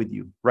bed with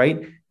you,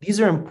 right? These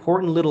are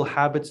important little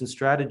habits and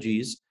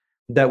strategies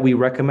that we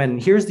recommend.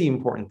 And here's the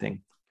important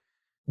thing: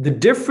 the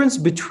difference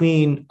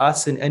between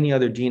us and any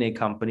other DNA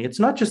company, it's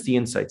not just the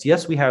insights.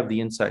 Yes, we have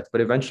the insights,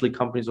 but eventually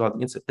companies will have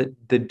the insights.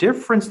 The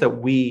difference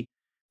that we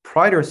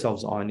pride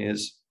ourselves on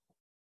is,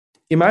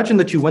 imagine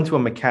that you went to a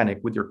mechanic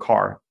with your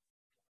car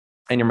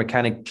and your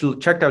mechanic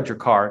checked out your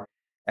car,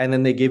 and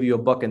then they gave you a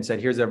book and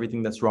said, here's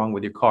everything that's wrong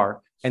with your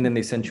car. And then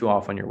they sent you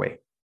off on your way,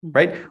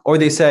 right? Or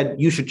they said,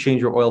 you should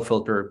change your oil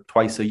filter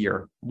twice a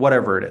year,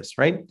 whatever it is,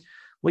 right?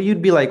 Well,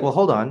 you'd be like, well,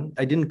 hold on.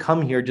 I didn't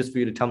come here just for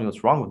you to tell me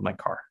what's wrong with my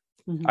car.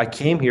 I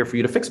came here for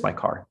you to fix my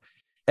car.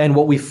 And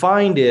what we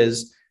find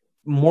is,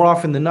 more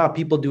often than not,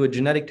 people do a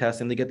genetic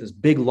test and they get this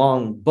big,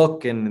 long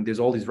book and there's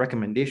all these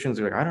recommendations.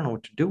 They're like, I don't know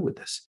what to do with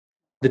this.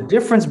 The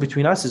difference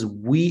between us is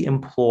we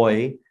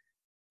employ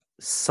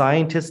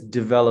scientists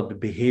developed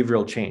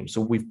behavioral change. So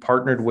we've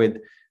partnered with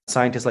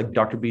scientists like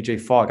Dr. BJ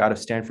Fogg out of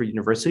Stanford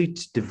University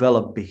to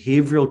develop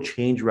behavioral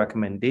change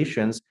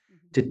recommendations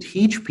to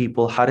teach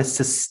people how to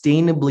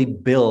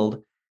sustainably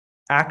build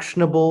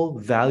actionable,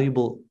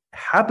 valuable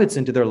habits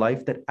into their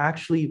life that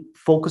actually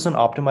focus on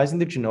optimizing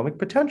their genomic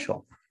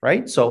potential,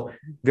 right? So,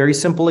 very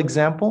simple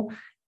example: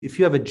 if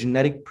you have a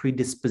genetic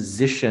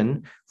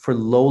predisposition for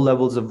low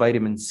levels of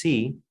vitamin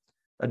C,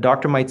 a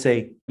doctor might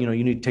say, you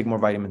need to take more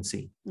vitamin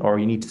C or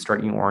you need to start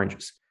eating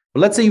oranges.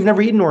 But let's say you've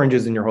never eaten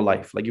oranges in your whole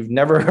life, like you've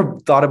never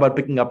thought about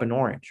picking up an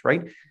orange,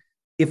 right?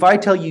 If I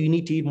tell you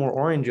need to eat more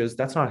oranges,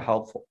 that's not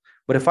helpful.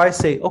 But if I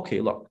say,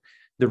 okay, look,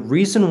 the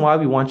reason why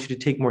we want you to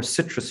take more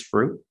citrus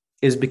fruit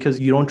is because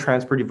you don't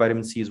transport your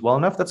vitamin C as well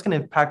enough. That's going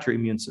to impact your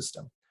immune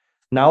system.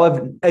 Now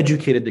I've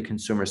educated the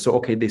consumer. So,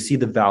 okay, they see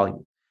the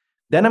value.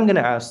 Then I'm going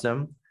to ask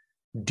them,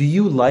 do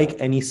you like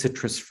any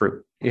citrus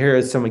fruit? Here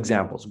are some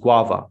examples: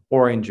 guava,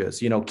 oranges,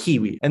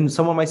 kiwi. And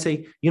someone might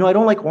say, I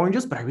don't like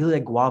oranges, but I really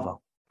like guava.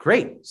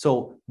 Great.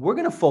 So we're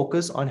going to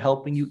focus on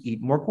helping you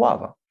eat more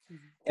guava.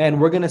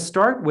 And we're going to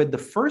start with the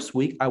first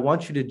week. I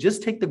want you to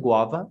just take the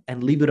guava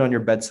and leave it on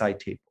your bedside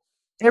table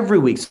every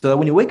week, so that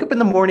when you wake up in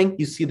the morning,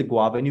 you see the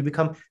guava and you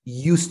become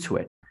used to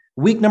it.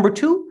 Week number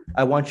 2,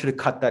 I want you to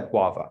cut that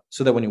guava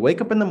so that when you wake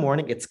up in the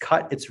morning, it's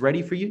cut, it's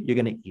ready for you,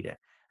 you're going to eat it.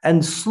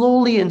 And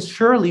slowly and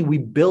surely, we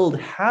build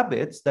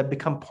habits that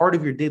become part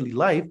of your daily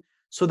life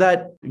so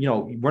that,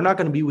 we're not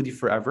going to be with you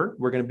forever.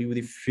 We're going to be with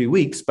you for a few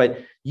weeks,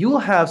 but you'll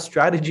have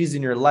strategies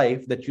in your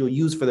life that you'll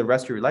use for the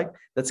rest of your life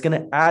that's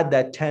going to add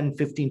that 10,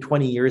 15,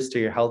 20 years to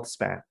your health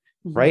span,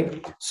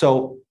 right?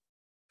 So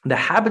the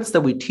habits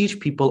that we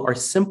teach people are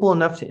simple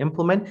enough to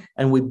implement,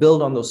 and we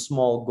build on those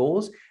small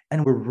goals.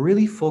 And we're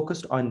really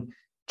focused on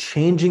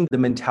changing the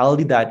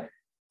mentality that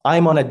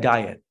I'm on a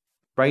diet,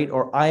 right?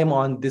 Or I'm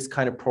on this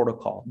kind of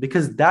protocol,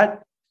 because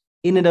that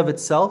in and of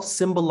itself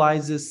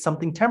symbolizes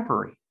something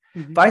temporary.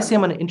 If I say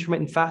I'm on an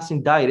intermittent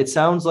fasting diet, it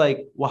sounds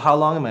like, well, how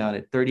long am I on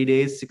it? 30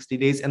 days, 60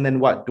 days? And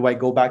then what? Do I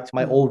go back to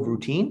my old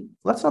routine?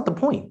 Well, that's not the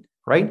point,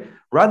 right?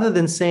 Rather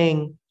than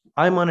saying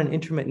I'm on an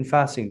intermittent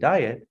fasting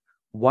diet,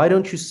 why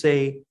don't you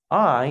say,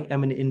 I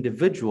am an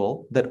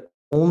individual that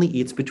only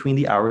eats between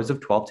the hours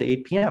of 12 to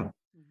 8 p.m.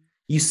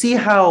 You see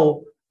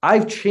how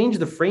I've changed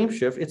the frame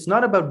shift. It's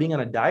not about being on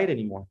a diet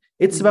anymore.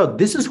 It's about,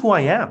 this is who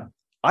I am.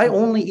 I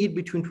only eat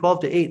between 12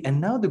 to 8. And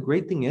now the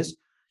great thing is,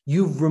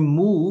 you've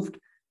removed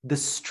the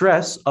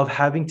stress of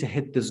having to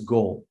hit this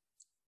goal,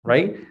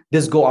 right?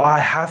 This goal, I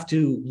have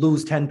to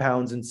lose 10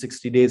 pounds in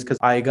 60 days because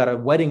I got a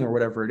wedding or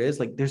whatever it is.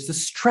 Like, there's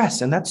this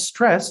stress, and that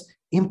stress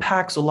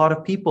impacts a lot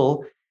of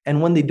people.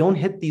 And when they don't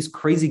hit these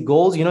crazy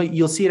goals,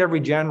 you'll see it every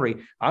January.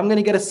 I'm going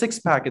to get a six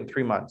pack in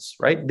 3 months,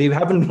 right? They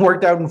haven't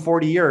worked out in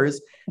 40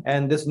 years.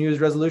 And this New Year's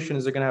resolution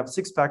is they're going to have a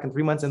six pack in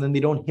 3 months, and then they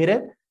don't hit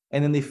it.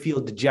 And then they feel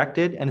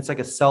dejected. And it's like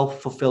a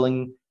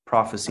self-fulfilling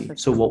prophecy.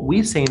 So what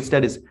we say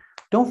instead is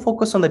don't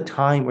focus on the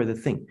time or the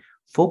thing.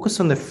 Focus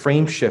on the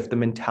frame shift, the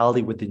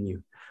mentality within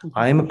you.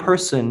 I am a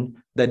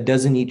person that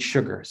doesn't eat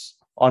sugars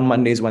on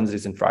Mondays,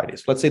 Wednesdays, and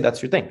Fridays. Let's say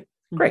that's your thing.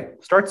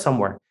 Great. Start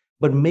somewhere,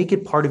 but make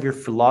it part of your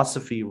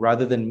philosophy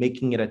rather than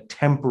making it a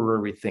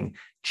temporary thing.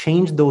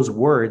 Change those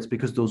words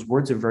because those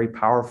words are very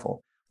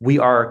powerful. We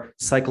are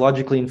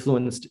psychologically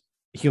influenced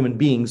human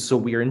beings, so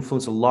we are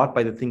influenced a lot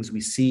by the things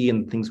we see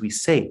and the things we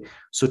say.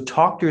 So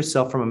talk to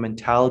yourself from a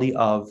mentality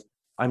of,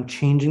 I'm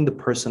changing the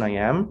person I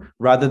am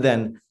rather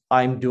than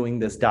I'm doing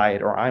this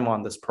diet or I'm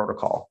on this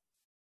protocol.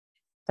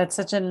 That's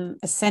such an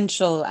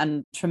essential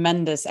and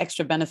tremendous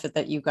extra benefit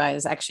that you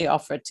guys actually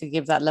offer to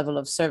give that level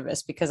of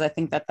service, because I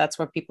think that that's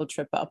where people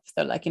trip up.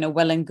 They're like,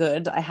 well and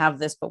good, I have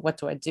this, but what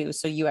do I do?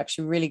 So you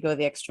actually really go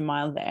the extra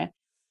mile there.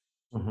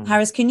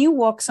 Harris, can you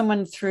walk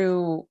someone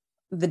through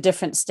the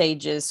different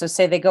stages? So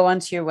say they go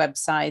onto your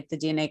website, the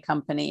DNA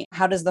company,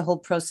 how does the whole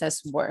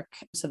process work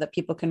so that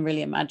people can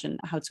really imagine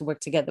how to work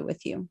together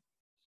with you?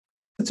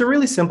 It's a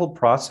really simple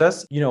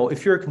process.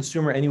 If you're a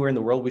consumer anywhere in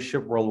the world, we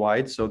ship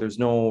worldwide. So there's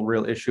no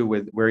real issue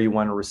with where you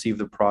want to receive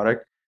the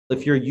product.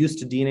 If you're used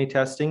to DNA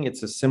testing,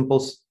 it's a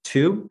simple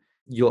tube.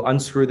 You'll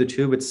unscrew the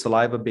tube. It's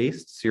saliva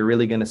based. So you're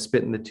really going to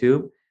spit in the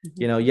tube.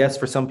 Yes,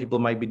 for some people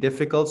it might be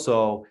difficult.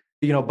 So,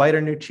 bite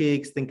on your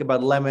cheeks, think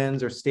about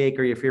lemons or steak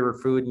or your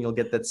favorite food, and you'll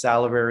get that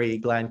salivary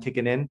gland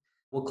kicking in.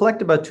 We'll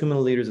collect about 2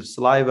 milliliters of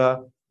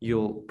saliva.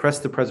 You'll press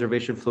the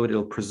preservation fluid.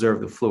 It'll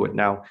preserve the fluid.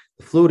 Now,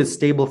 the fluid is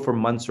stable for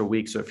months or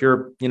weeks. So if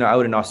you're,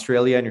 out in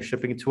Australia and you're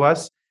shipping it to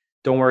us,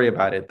 don't worry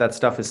about it. That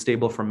stuff is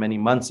stable for many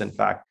months, in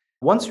fact.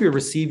 Once we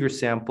receive your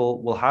sample,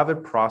 we'll have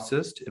it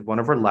processed at one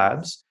of our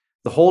labs.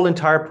 The whole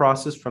entire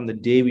process from the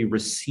day we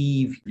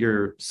receive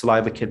your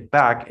saliva kit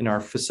back in our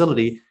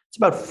facility, it's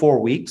about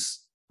 4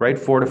 weeks, right?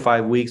 4 to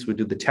 5 weeks. We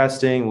do the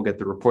testing. We'll get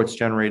the reports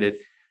generated.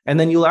 And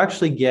then you'll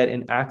actually get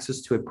an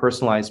access to a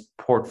personalized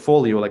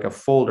portfolio, like a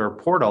folder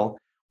portal,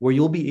 where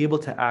you'll be able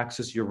to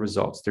access your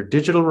results. They're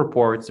digital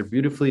reports. They're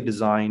beautifully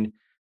designed.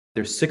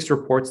 There's 6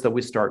 reports that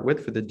we start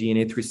with for the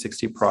DNA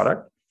 360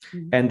 product.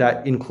 And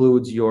that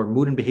includes your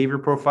mood and behavior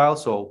profile.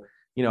 So,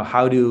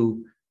 how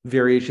do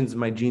variations in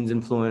my genes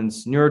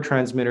influence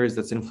neurotransmitters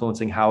that's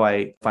influencing how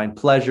I find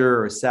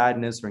pleasure or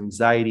sadness or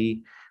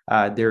anxiety.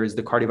 There is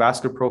the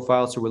cardiovascular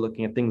profile. So we're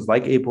looking at things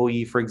like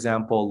ApoE, for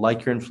example,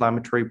 like your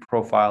inflammatory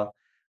profile.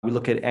 We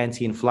look at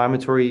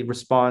anti-inflammatory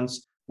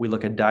response. We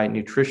look at diet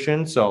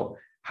nutrition. So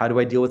how do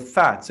I deal with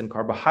fats and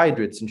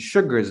carbohydrates and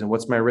sugars? And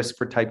what's my risk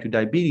for type 2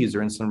 diabetes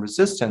or insulin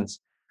resistance?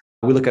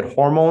 We look at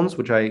hormones,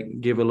 which I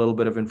give a little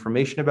bit of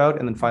information about.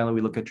 And then finally,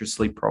 we look at your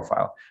sleep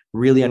profile,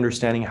 really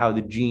understanding how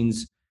the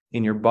genes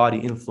in your body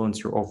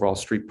influence your overall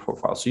sleep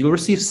profile. So you'll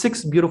receive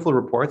 6 beautiful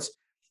reports.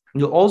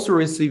 You'll also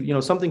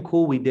receive, something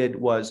cool we did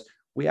was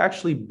we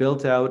actually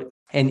built out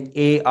an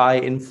AI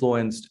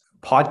influenced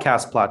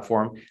podcast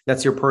platform.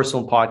 That's your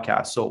personal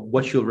podcast. So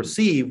what you'll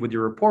receive with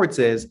your reports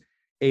is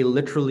a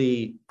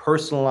literally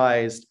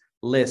personalized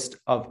list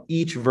of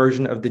each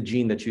version of the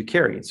gene that you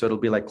carry. So it'll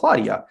be like,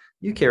 Claudia,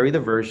 you carry the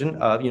version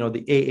of,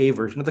 the AA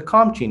version of the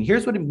COMT gene.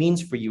 Here's what it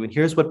means for you. And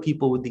here's what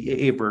people with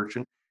the AA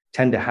version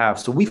tend to have.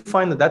 So we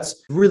find that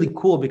that's really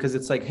cool because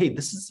it's like, hey,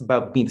 this is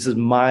about me. This is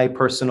my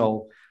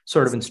personal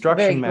sort of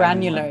instruction. Very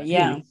granular.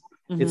 Yeah.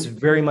 It's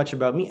very much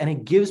about me. And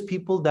it gives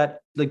people that,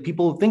 like,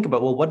 people think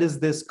about, well, what does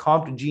this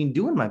COMT gene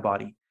do in my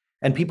body?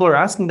 And people are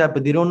asking that,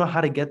 but they don't know how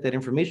to get that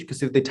information.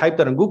 Because if they type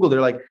that on Google,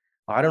 they're like,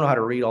 I don't know how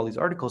to read all these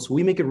articles. So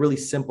we make it really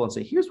simple and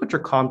say, here's what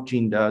your COMT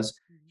gene does.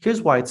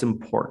 Here's why it's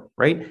important,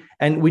 right?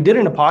 And we did it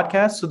in a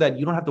podcast so that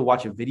you don't have to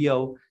watch a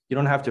video. You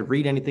don't have to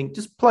read anything.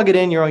 Just plug it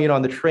in. You're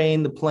on the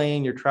train, the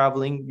plane, you're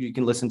traveling. You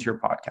can listen to your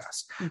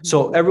podcast.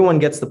 So everyone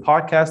gets the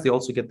podcast. They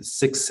also get the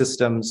 6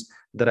 systems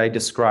that I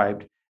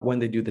described when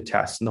they do the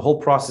test. And the whole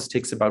process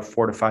takes about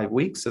 4 to 5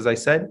 weeks, as I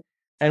said.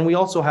 And we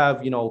also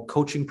have,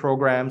 coaching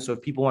programs. So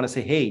if people want to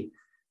say, hey,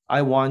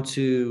 I want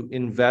to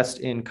invest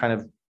in kind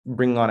of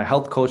bringing on a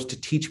health coach to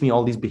teach me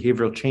all these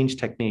behavioral change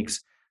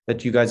techniques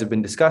that you guys have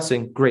been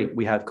discussing, great.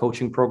 We have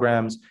coaching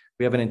programs.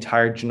 We have an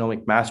entire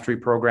genomic mastery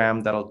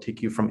program that'll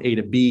take you from A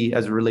to B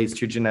as it relates to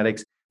your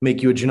genetics,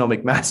 make you a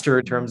genomic master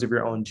in terms of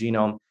your own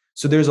genome.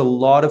 So there's a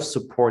lot of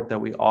support that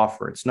we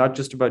offer. It's not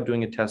just about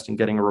doing a test and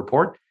getting a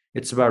report.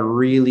 It's about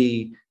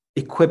really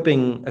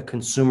equipping a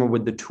consumer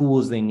with the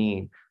tools they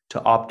need to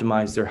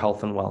optimize their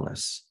health and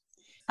wellness.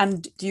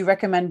 And do you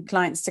recommend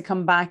clients to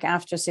come back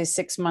after, say,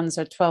 6 months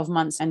or 12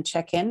 months and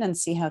check in and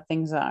see how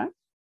things are?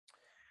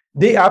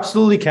 They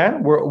absolutely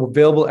can. We're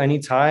available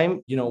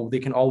anytime. They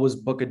can always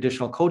book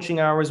additional coaching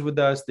hours with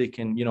us. They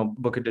can,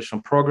 book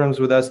additional programs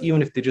with us,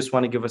 even if they just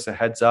want to give us a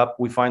heads up.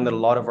 We find that a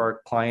lot of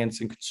our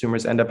clients and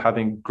consumers end up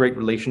having a great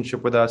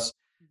relationship with us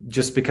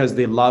just because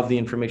they love the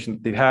information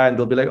that they've had. And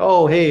they'll be like,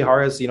 oh, hey,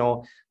 Horace,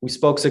 we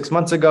spoke 6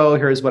 months ago.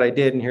 Here's what I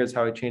did. And here's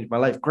how I changed my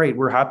life. Great.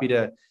 We're happy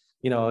to,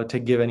 to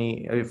give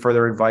any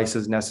further advice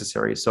as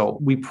necessary. So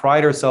we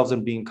pride ourselves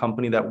in being a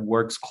company that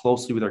works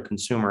closely with our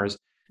consumers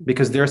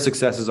because their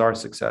success is our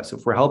success.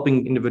 If we're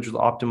helping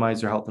individuals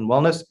optimize their health and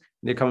wellness,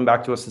 they're coming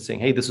back to us and saying,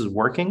 hey, this is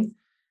working.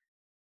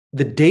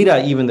 The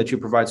data even that you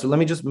provide. So let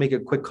me just make a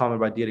quick comment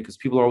about data because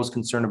people are always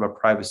concerned about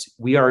privacy.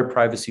 We are a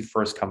privacy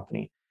first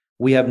company.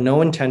 We have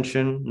no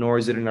intention, nor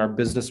is it in our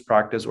business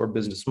practice or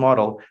business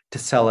model to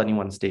sell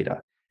anyone's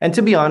data. And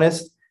to be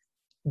honest,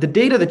 the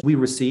data that we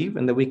receive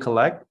and that we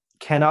collect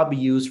cannot be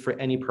used for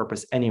any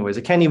purpose anyways.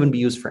 It can't even be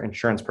used for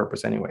insurance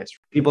purpose anyways.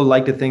 People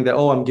like to think that,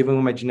 oh, I'm giving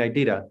them my genetic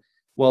data.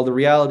 Well, the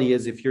reality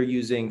is if you're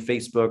using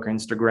Facebook or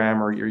Instagram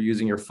or you're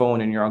using your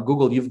phone and you're on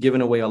Google, you've given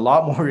away a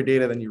lot more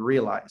data than you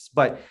realize.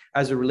 But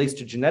as it relates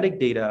to genetic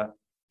data,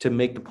 to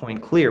make the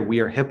point clear, we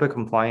are HIPAA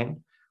compliant.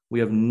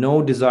 We have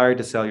no desire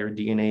to sell your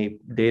DNA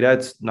data.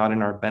 It's not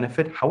in our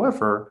benefit.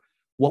 However,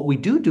 what we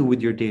do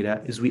with your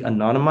data is we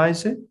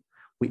anonymize it,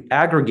 we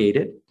aggregate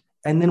it,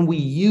 and then we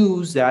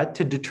use that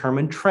to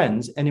determine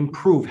trends and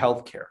improve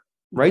healthcare,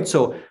 right?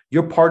 So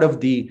you're part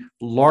of the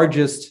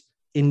largest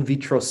in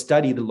vitro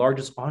study, the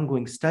largest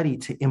ongoing study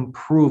to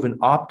improve and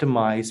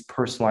optimize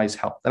personalized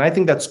health. And I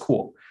think that's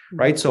cool,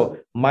 right? So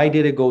my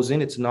data goes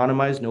in, it's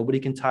anonymized, nobody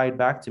can tie it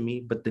back to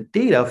me, but the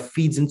data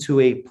feeds into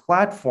a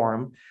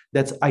platform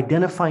that's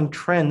identifying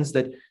trends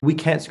that we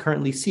can't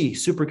currently see.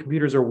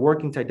 Supercomputers are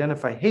working to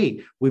identify,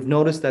 hey, we've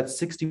noticed that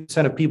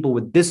 60% of people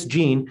with this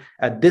gene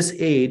at this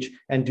age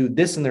and do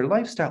this in their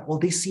lifestyle, well,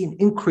 they see an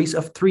increase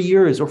of 3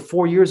 years or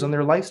 4 years on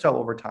their lifestyle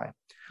over time.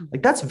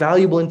 Like that's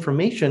valuable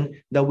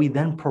information that we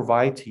then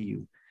provide to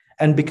you.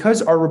 And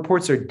because our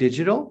reports are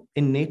digital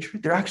in nature,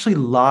 they're actually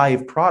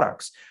live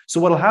products. So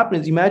what'll happen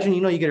is imagine,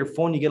 you get your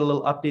phone, you get a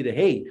little update that,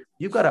 hey,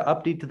 you've got to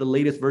update to the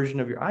latest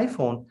version of your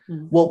iPhone.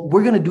 Well,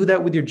 we're going to do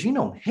that with your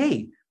genome.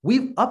 Hey,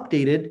 we've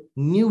updated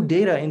new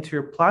data into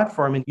your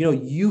platform and,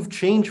 you've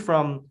changed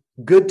from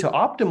good to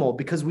optimal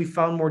because we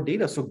found more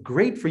data. So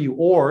great for you.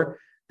 Or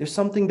there's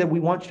something that we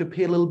want you to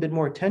pay a little bit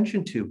more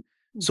attention to.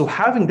 So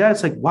having that,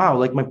 it's like, wow,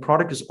 like my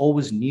product is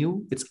always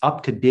new. It's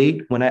up to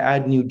date. When I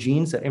add new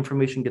genes, that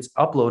information gets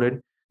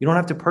uploaded. You don't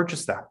have to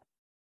purchase that.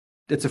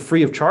 It's a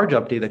free of charge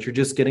update that you're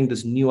just getting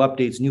this new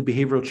updates, new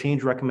behavioral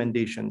change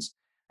recommendations.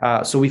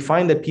 So we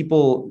find that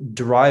people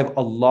derive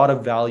a lot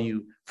of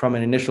value from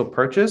an initial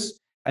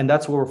purchase. And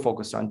that's what we're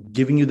focused on,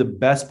 giving you the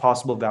best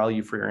possible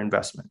value for your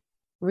investment.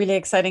 Really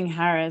exciting,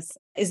 Harris.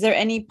 Is there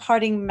any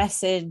parting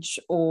message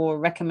or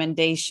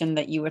recommendation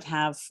that you would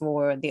have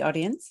for the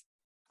audience?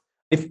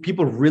 If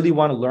people really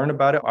want to learn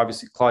about it,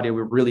 obviously, Claudia,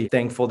 we're really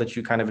thankful that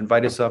you kind of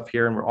invite us up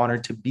here and we're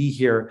honored to be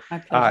here.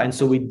 And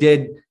so we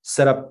did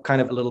set up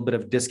kind of a little bit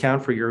of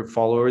discount for your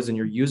followers and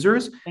your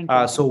users.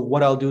 So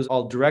what I'll do is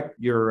I'll direct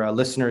your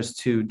listeners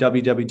to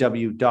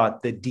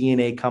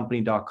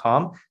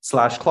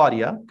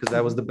www.thednacompany.com/Claudia, because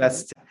that was the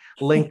best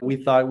link we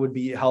thought would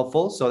be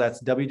helpful. So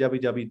that's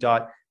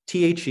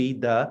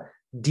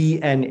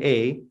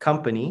www.thednacompany,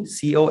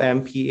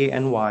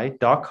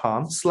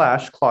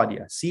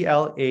 company.com/Claudia,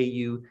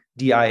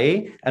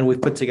 CLAUDIA. And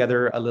we've put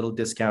together a little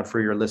discount for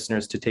your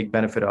listeners to take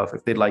benefit of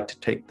if they'd like to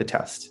take the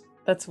test.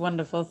 That's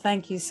wonderful.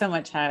 Thank you so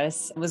much,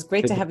 Harris. It was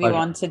great to have you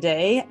on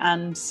today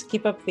and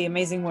keep up the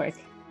amazing work.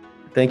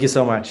 Thank you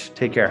so much.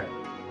 Take care.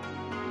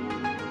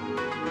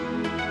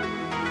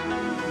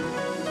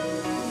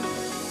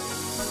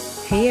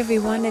 Hey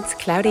everyone, it's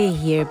Claudia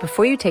here.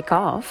 Before you take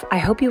off, I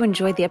hope you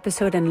enjoyed the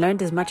episode and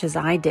learned as much as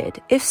I did.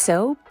 If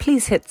so,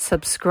 please hit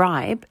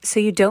subscribe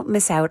so you don't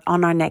miss out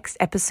on our next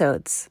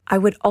episodes. I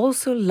would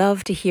also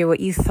love to hear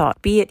what you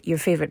thought, be it your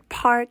favorite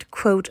part,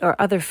 quote, or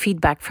other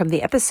feedback from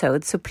the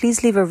episode. So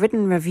please leave a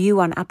written review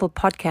on Apple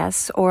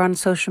Podcasts or on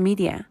social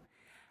media.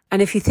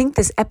 And if you think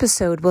this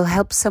episode will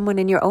help someone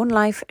in your own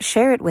life,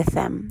 share it with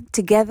them.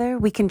 Together,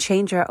 we can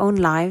change our own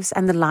lives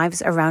and the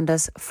lives around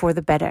us for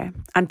the better.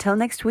 Until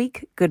next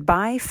week,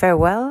 goodbye,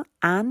 farewell,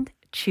 and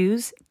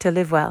choose to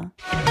live well.